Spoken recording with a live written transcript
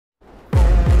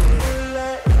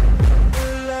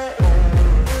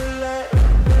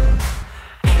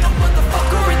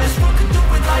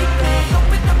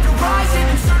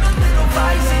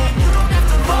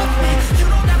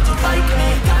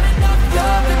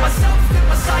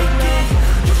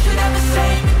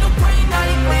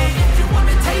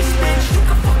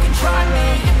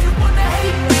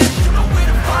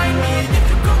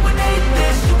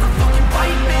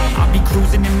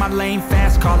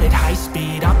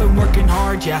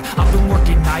grind, yeah, I've been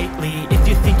working nightly. If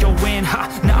you think you'll win, ha,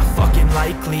 not fucking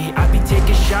likely. I be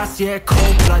taking shots, yeah,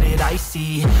 cold-blooded,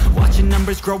 icy. Watching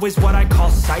numbers grow is what I call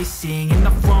sightseeing. In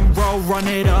the front row, run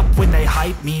it up when they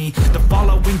hype me. The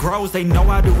following grows, they know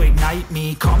how to ignite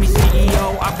me. Call me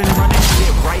CEO, I've been running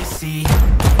shit right, see.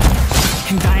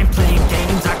 And I ain't playing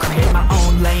games, I create my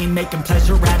own lane, making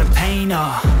pleasure out of pain,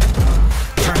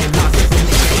 turning losses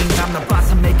into gains. I'm the boss,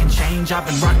 I'm making change, I've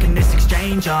been rocking this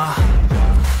exchange,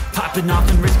 popping off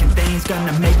and risking things,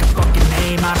 gonna make a fucking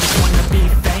name. I just wanna be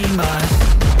famous,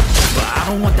 but I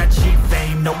don't want that cheap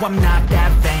fame. No, I'm not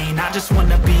that vain, I just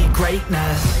wanna be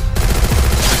greatness.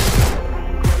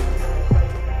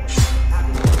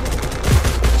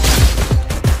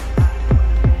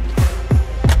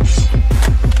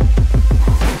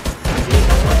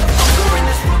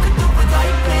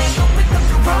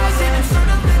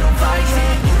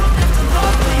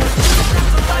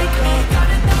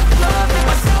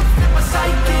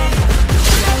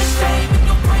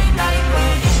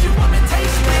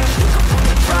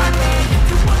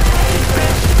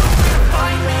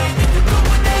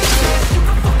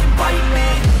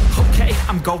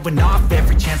 Going off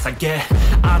every chance I get.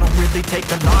 I don't really take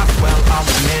a loss, well, I'll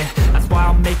admit. That's why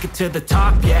I'll make it to the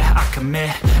top, yeah, I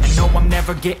commit. And no, I'm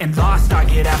never getting lost, I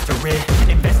get after it.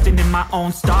 Investing in my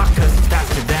own stock, cause it's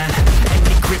faster than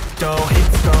any crypto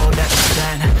hits go, that's a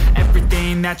cent.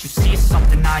 Everything that you see is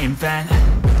something I invent,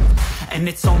 and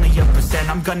it's only a percent.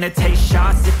 I'm gonna take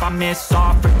shots, if I miss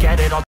all, forget it, I'll